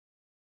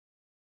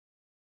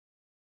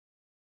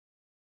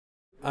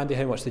Andy,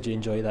 how much did you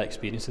enjoy that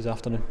experience this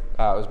afternoon? It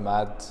was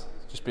mad.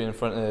 Just being in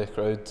front of the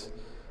crowd,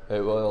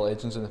 with all the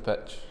legends on the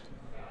pitch,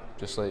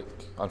 just like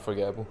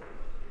unforgettable.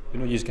 You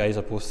know, you guys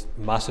are both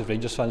massive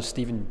Rangers fans.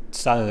 Stephen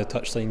standing on the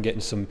touchline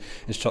getting some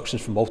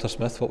instructions from Walter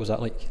Smith. What was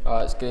that like? Oh,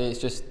 it's great. It's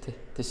just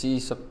to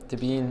see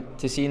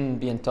and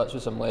be in touch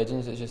with some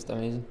legends. It's just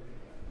amazing.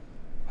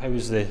 How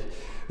was the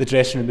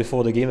dressing room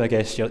before the game? I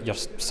guess you're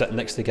sitting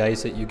next to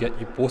guys that you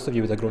both of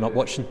you would have grown up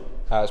watching.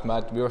 It was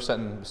mad. We were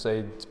sitting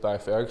beside Barry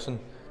Ferguson,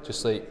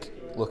 just like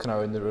looking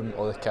around the room,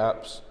 all the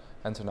caps,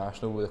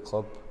 international with the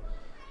club.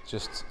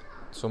 Just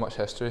so much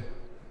history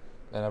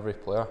in every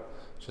player.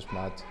 It's just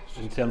mad.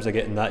 In terms of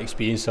getting that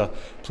experience of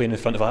playing in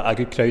front of a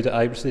good crowd at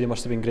Ibrox, it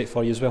must have been great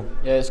for you as well.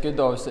 Yeah, it's good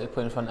obviously to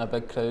play in front of a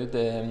big crowd,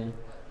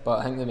 but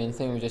I think the main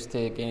thing was just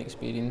to gain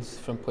experience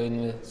from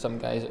playing with some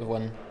guys that have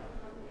won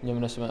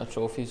numerous amount of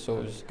trophies, so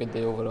it was a good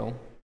day overall.